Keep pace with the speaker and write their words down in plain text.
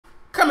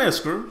Come here,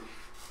 Screw.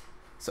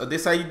 So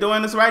this how you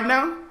doing this right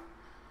now?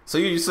 So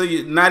you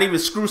not even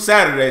Screw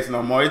Saturdays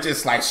no more. It's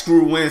just like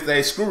Screw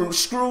Wednesday,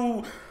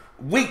 Screw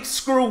week,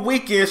 Screw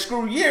weekend,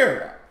 Screw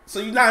year. So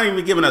you're not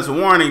even giving us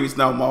warnings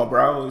no more,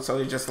 bro. So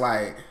it's just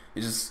like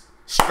it's just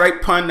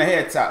straight pun the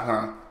head top,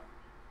 huh?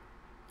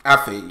 I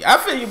feel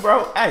you,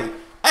 bro. Hey,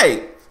 I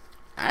ain't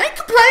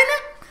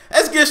complaining.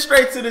 Let's get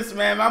straight to this,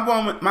 man. My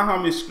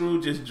homie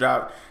Screw just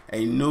dropped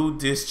a new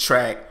diss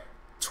track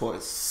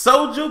towards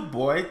Soulja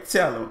Boy.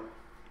 Tell him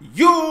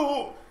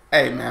you.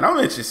 Hey, man, I'm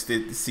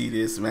interested to see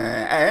this,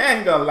 man. Hey, I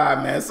ain't gonna lie,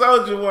 man.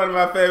 Soulja one of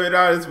my favorite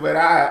artists, but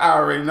I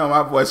already know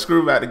my boy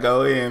Screw about to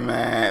go in,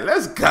 man.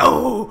 Let's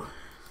go.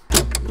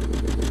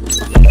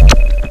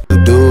 The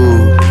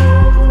dude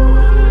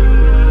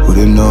who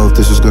didn't know if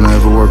this was gonna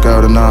ever work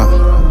out or not.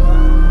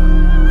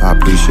 I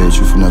appreciate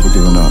you for never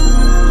giving up.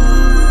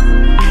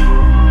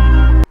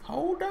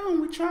 Hold on,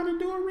 we trying to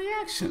do a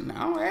reaction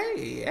now.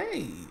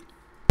 Hey.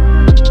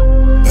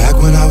 Back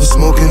when I was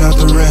smoking out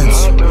the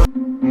rinse.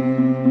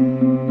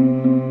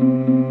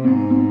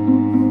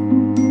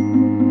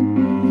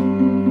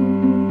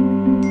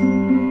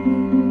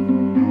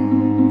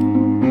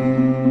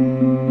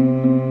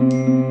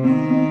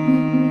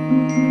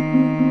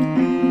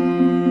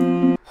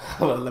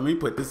 Hold on, let me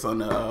put this on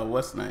the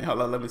what's the name?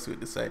 Hold on, let me see what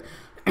to say.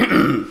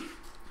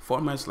 4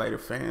 months later,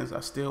 fans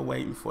are still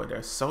waiting for their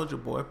Soulja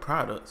Boy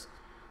products.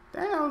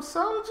 Damn,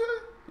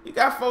 Soulja, you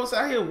got folks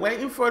out here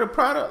waiting for the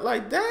product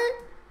like that?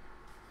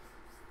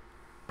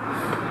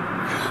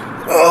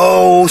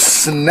 Oh,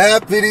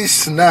 snappity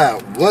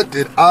snap. What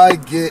did I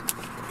get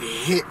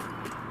hit?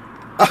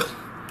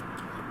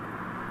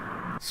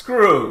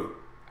 Screw.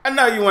 I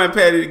know you weren't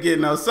petty to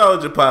get no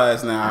Soulja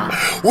pods now.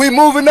 We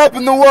moving up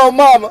in the world,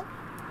 mama.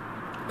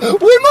 We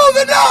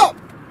moving up.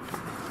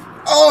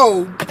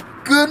 Oh,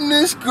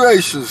 goodness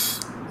gracious.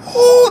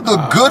 Oh, the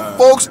good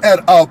folks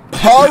at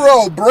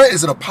Apparel Brand.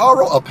 Is it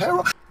Apparel?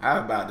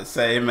 I'm about to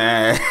say,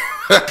 man.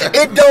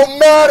 It don't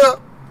matter.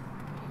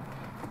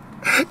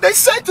 They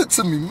sent it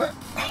to me, man.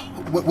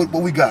 What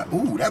we got?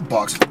 Ooh, that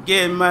box.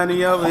 Getting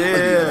money over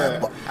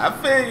here. I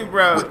feel you,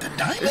 bro. With the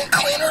diamond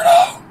cleaner,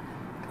 though.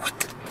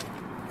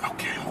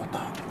 Okay, hold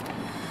on.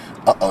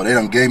 Uh-oh, they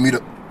done gave me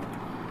the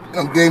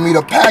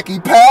packy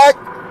pack.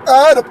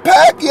 The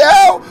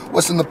Pacquiao.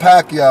 What's in the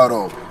Pacquiao,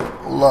 though?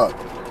 Hold up.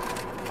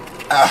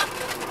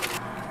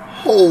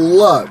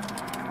 Hold up.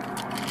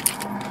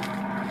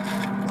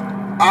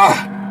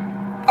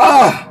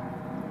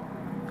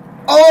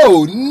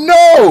 Oh,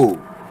 no.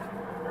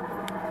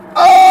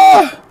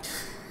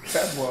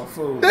 That boy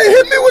fool. They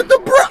hit me with the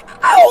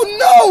Oh,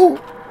 no.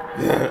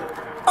 Yeah.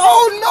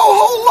 Oh, no,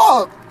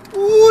 hold up.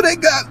 Ooh, they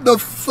got the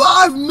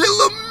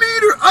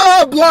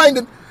 5mm.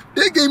 Blinded.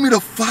 They gave me the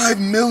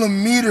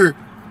 5mm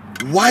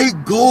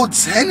white gold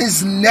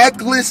tennis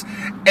necklace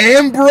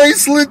and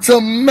bracelet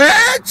to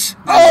match.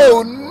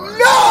 Oh,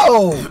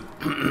 no.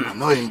 I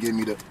know they ain't give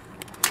me the...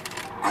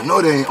 I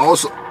know they ain't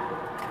also...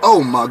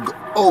 Oh, my God.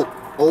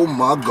 Oh,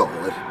 my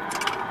God.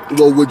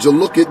 Well, would you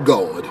look at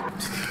God?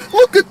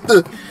 Look at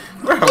the...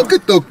 Bro. Look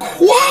at the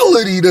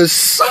quality, the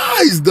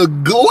size, the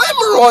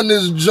glimmer on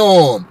this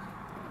John.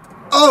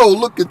 Oh,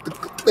 look at the...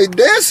 They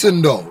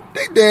dancing, though.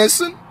 They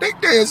dancing.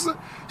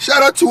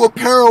 Shout out to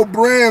Apparel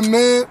Brand,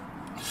 man.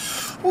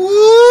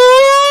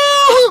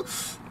 Ooh.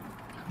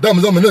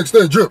 Diamonds on my neck,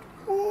 stay drip.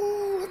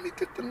 Ooh, let me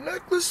get the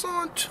necklace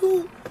on,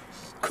 too.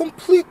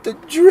 Complete the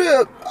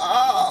drip.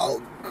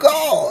 Oh,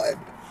 God.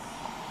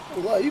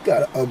 Well, you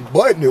gotta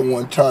unbutton it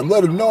one time.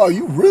 Let them know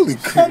you really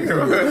coming.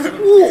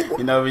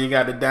 You know, when you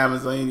got the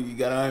diamonds on you, you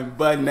gotta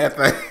unbutton that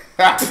thing.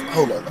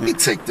 Hold on, let me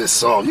take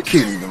this off. I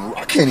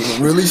can't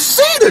even really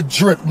see the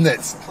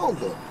dripness.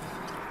 Hold on.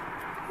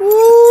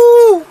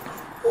 Ooh.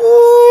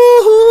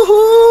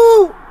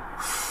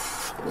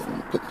 Let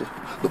me put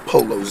the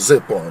polo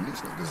zip on.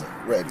 These niggas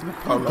ain't ready.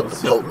 Put the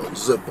polo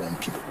zip on.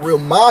 Keep it real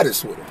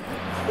modest with them.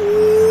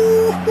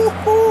 Ooh.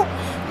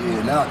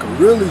 Yeah, now I can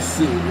really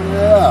see.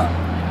 Yeah.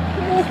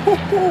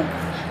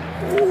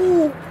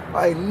 Ooh,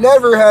 I ain't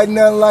never had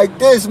nothing like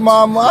this,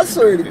 mama. I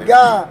swear to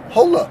God.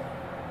 Hold up.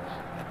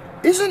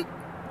 Isn't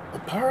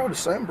Apparel the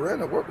same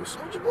brand that worked with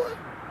Soulja Boy?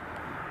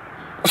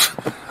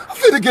 I'm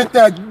finna get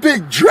that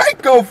big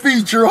Draco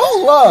feature.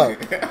 Hold up.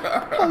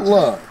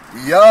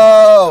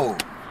 Yo.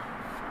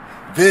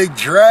 Big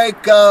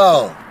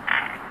Draco.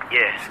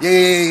 Yes.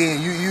 Yeah.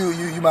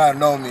 You might have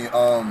known me.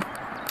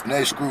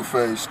 Name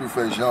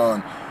Screwface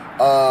Young.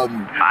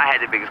 I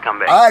had the biggest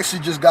comeback. I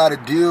actually just got a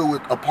deal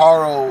with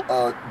Apparel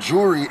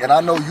Jewelry, and I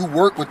know you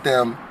work with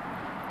them,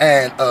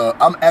 and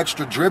I'm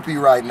extra drippy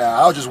right now.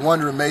 I was just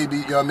wondering, maybe,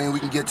 you know what I mean, we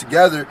can get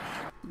together.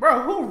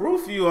 Bro, who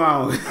roof you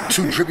on?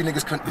 Two drippy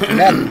niggas connect,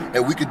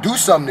 and we could do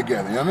something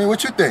together. You know what I mean?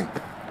 What you think?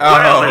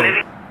 Whatever,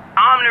 nigga.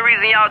 I'm the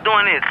reason y'all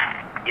doing this.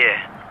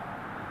 Yeah.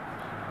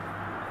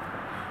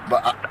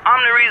 But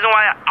I'm the reason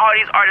why all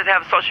these artists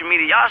have social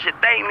media. Y'all should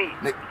thank me.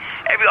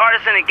 Every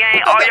artist in the game,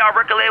 all y'all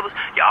record labels,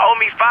 y'all owe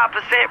me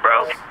 5%,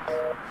 bro.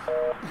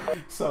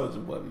 Soulja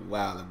Boy be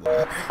wildin',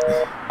 boy.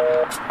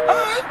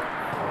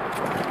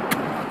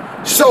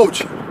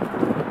 Soulja,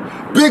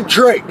 Big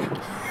Drake.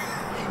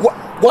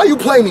 Why you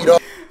play me,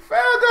 dog?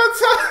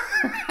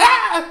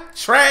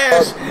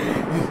 Trash.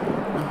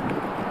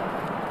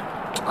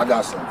 I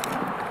got some.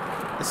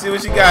 Let's see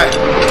what you got.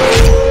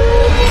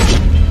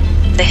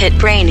 The hit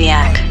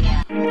Brainiac.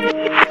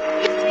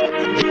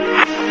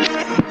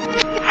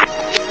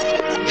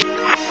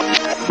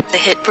 The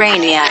hit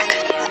Brainiac.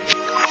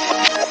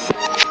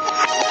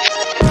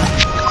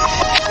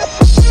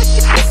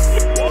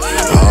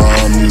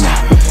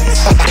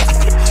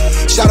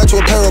 Shout out to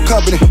Apparel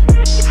Company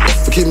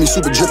for keeping me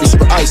super drippy,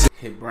 super icy.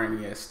 Hit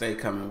Brainiac, stay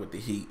coming with the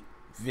heat.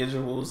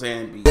 Visuals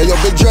and beats. Yeah,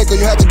 yo, Big Draco,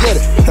 you have to get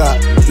it.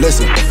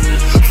 Listen.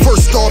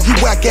 First off, you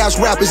whack-ass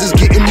rappers is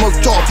getting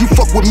murked off. You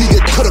fuck with me,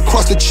 get cut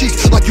across the cheek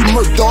like you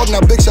murked dog. Now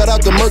big shout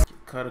out to Murk.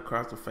 Cut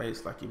across the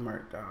face like you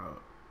murked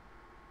dog.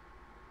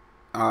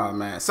 Oh,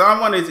 man. So I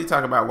wanted to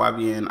talk about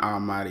YBN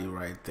Almighty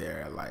right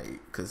there. Like,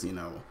 because, you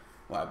know,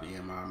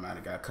 YBN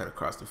Almighty got cut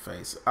across the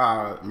face.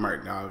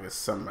 Murk dog is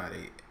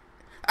somebody.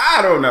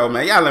 I don't know,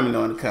 man. Y'all let me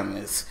know in the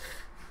comments.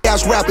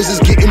 Ass rappers is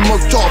getting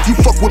murked off. You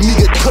fuck with me,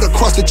 get cut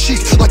across the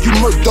cheek like you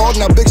murked dog.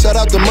 Now big shout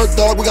out to Murk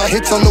dog. We got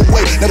hits on the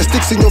way. Now the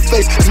sticks in your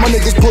face. Cause my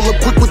niggas pull up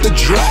quick with the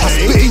drop.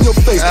 Spit in your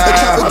face.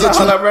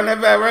 Hold up, run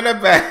that back, run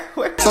that back.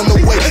 It's on the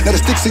way. Now the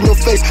sticks in your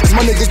face. Cause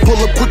my niggas pull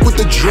up quick with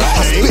the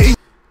drop.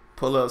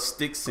 Pull up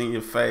sticks in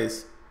your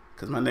face.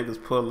 Cause my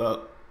niggas pull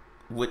up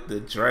with the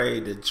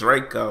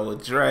Draco,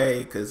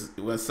 cause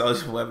when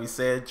Soulja Webby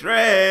said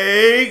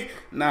Drake,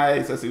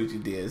 nice. I see what you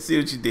did. See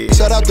what you did.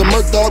 Shout out to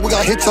Murk dog, we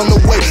got hits on the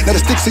way. Now the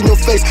sticks in your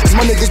face, cause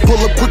my niggas pull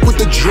up quick with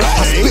the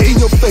drop. Spit in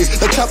your face,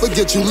 the chopper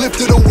get you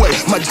lifted away.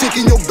 My dick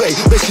in your bay,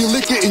 bet she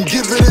lick it and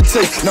give it a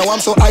taste. Now I'm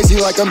so icy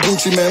like I'm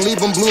Gucci, man. Leave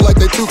them blue like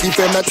they Tukey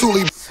fam, not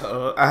Thule.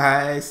 So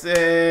I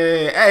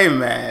say, hey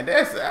man,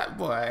 that's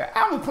boy.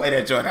 I'm gonna play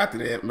that joint after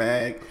that,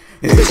 man.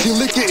 Bet she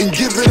lick it and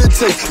give it a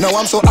taste. Now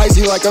I'm so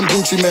icy like I'm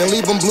Gucci, man.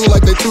 Leave them blue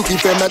like they Tukey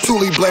fam, not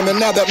Thule blaming.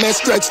 Now that man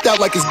stretched out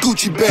like his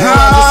Gucci band.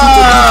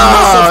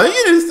 Oh,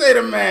 you didn't say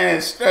the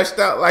man stretched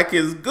out like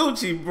his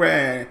Gucci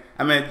brand.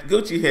 I mean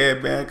Gucci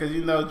headband, cause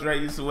you know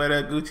Drake used to wear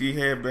that Gucci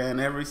headband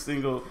every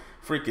single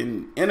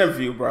freaking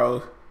interview,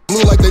 bro.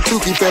 Blue like they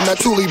Tukey fam, not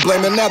Thule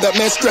blaming. Now that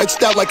man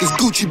stretched out like his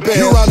Gucci band.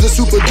 You rhymes are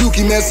super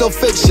dookie, man. Sell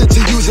fake shit to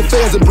use your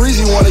fans. And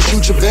Breezy wanna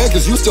shoot your van,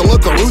 cause you still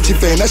look a Rucci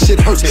fan. That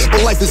shit hurts,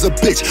 but life is a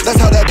bitch. That's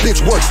how that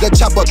bitch works. That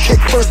chopper kick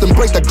first and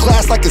break the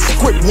glass like a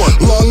Squidward.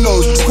 Long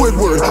nose,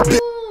 Squidward.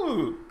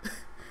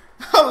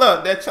 Hold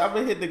up, that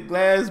chopper hit the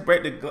glass,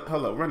 break the glass.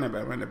 Hold up, run that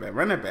back, run that back,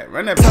 run that back,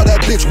 run that back. That's how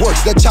that bitch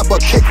works. That chopper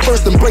kick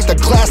first and break the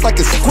glass like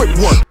a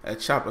Squidward. That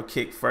chopper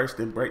kick first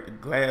and break the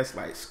glass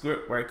like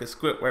Squidward. Cause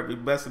Squidward be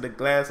busting the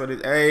glass on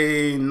his.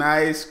 Hey,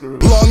 nice Screw.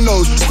 Long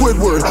nose,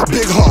 Squidward,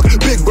 big hawk,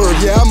 big bird.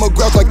 Yeah, I'm a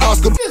grouch like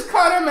Oscar. You just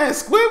call that man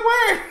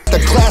Squidward. The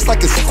glass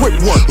like a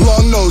Squidward.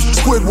 Long nose,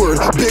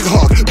 Squidward, big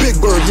hawk, big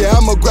bird. Yeah,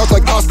 I'm a grouch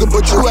like Oscar,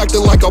 but you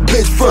acting like a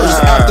bitch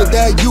first. After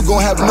that, you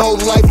gon' have no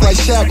life like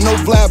Shaq, no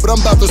Vlad, but I'm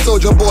about to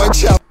Soulja boy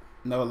chow.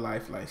 No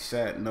life like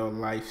Shaq, no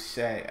life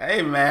Shaq.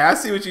 Hey man, I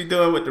see what you're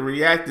doing with the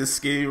reactive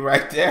scheme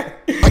right there.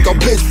 Like a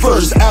bitch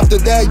first, after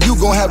that you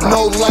gon' have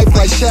no life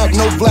like Shaq,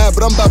 no Vlad,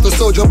 but I'm about to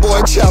Soulja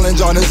boy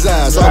challenge on his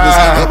ass. I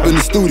was up in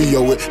the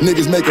studio with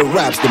niggas making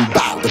raps, then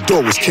bow. The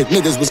door was kicked,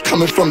 niggas was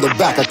coming from the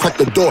back. I cracked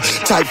the door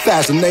tight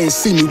fast and they ain't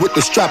see me with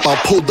the strap. I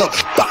pulled up,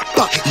 bop,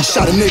 bop. He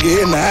shot a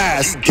nigga in the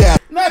ass, gas.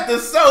 Not the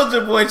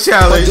Soulja boy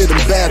challenge. I did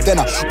him bad, then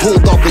I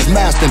pulled off his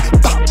mask and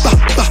bop, bop,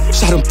 bop.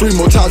 Shot him 3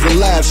 more times and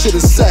laughed. Shit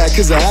is sad,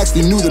 cause I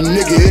actually knew the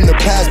nigga in the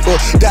past. But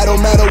that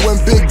don't matter when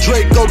Big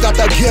Draco got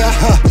that gear,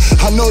 huh?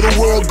 I know the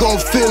world gon'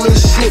 feel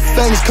this shit.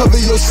 Fangs cover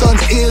your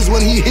son's ears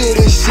when he hear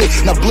this shit.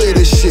 Now play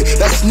this shit.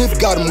 That sniff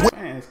got him wet.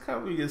 Fangs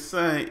cover your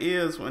son's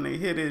ears when they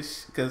hear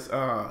this shit. Cause,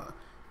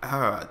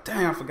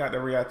 damn, I forgot to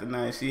react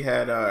tonight. She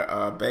had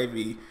a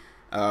baby,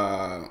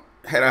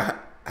 had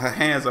her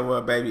hands over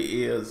her baby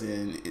ears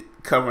and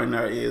covering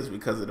her ears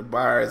because of the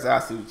bars. I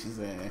see what you're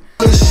saying.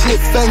 This shit,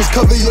 fangs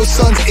cover your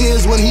son's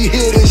ears when he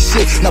hear this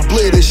shit. Now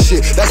play this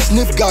shit. That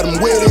sniff got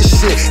him wear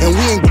this shit. And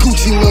we ain't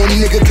Gucci, little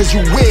nigga, cause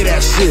you wear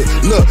that shit.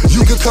 Look,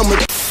 you can come with.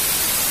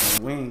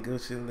 We ain't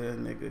Gucci, little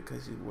nigga,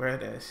 cause you wear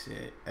that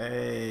shit.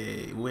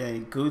 Hey, we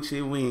ain't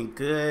Gucci, we ain't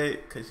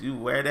good, cause you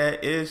wear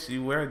that ish.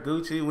 You wear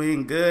Gucci, we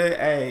ain't good.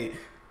 Hey,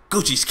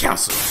 Gucci's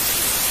counsel.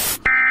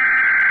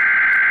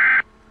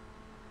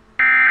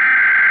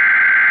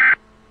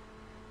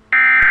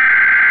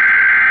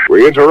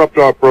 We interrupt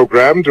our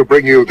program to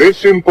bring you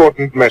this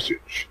important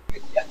message.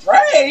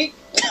 Drake!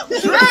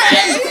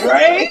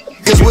 Drake!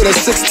 Cause with a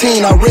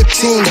 16, I rip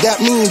teams. That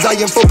means I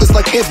am focused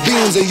like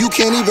F-beams. And you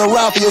can't even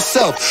ride for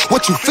yourself.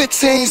 What you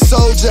 15,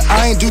 Soulja?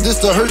 I ain't do this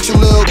to hurt you,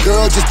 little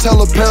girl. Just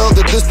tell Apparel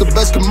that this the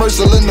best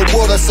commercial in the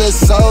world. I said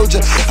Soulja.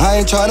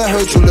 I ain't trying to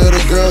hurt you, little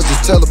girls.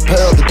 Just tell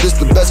Apparel that this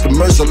the best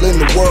commercial in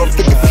the world.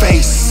 Fit your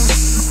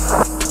face.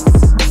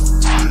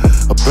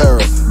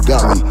 Apparel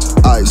got me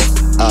iced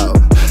out.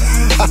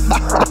 You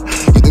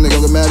think they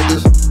gonna get mad at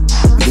this? You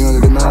think they're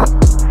gonna get mad?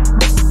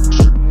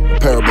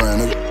 Apparel brand,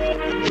 nigga.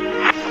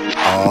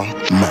 Oh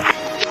man.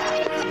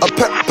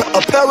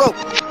 Apparel.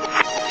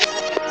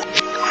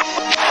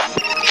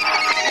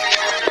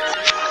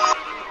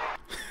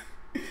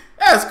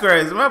 That's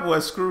crazy. My boy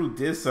Screw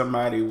did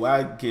somebody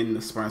while getting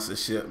the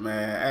sponsorship,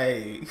 man.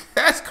 Hey,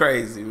 that's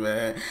crazy,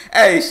 man.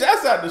 Hey,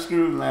 shouts out to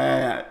Screw,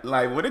 man.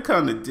 Like, when it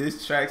comes to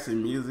diss tracks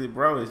and music,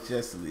 bro, it's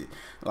just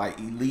like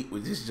elite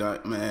with this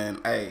junk,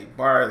 man. Hey,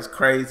 bar is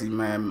crazy,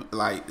 man.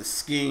 Like, the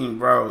scheme,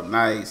 bro,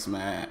 nice,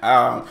 man.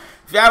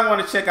 If y'all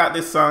want to check out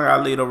this song,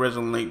 I'll leave the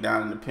original link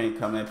down in the pin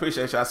comment.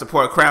 Appreciate y'all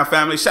support, Crown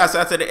Family. Shouts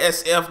out to the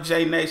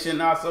SFJ Nation.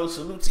 Also,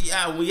 salute to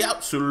y'all. We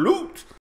out. Salute.